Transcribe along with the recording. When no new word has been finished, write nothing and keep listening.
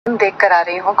देख कर आ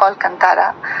रही हूँ called Kantara,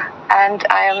 and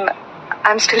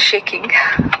I'm still shaking.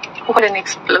 What an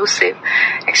explosive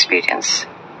experience.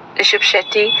 Rishabh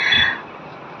Shetty,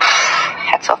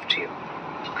 hats off to you.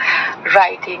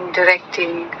 Writing,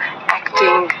 directing,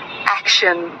 acting,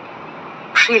 action,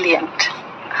 brilliant.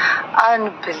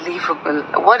 Unbelievable.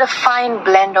 What a fine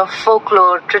blend of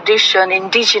folklore, tradition,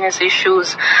 indigenous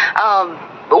issues.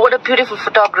 What a beautiful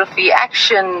photography,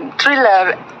 action,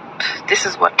 thriller. This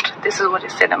is what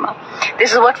is cinema.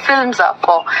 This is what films are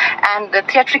for. And the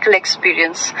theatrical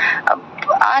experience,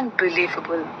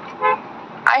 unbelievable.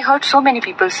 I heard so many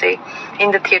people say in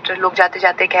the theater, लोग जाते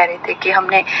जाते कह रहे थे कि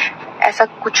हमने ऐसा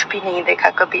कुछ भी नहीं देखा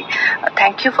कभी.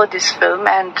 Thank you for this film,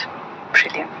 and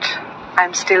brilliant.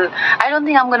 I don't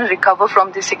think I'm going to recover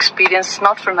from this experience,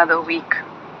 not for another week.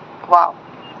 Wow.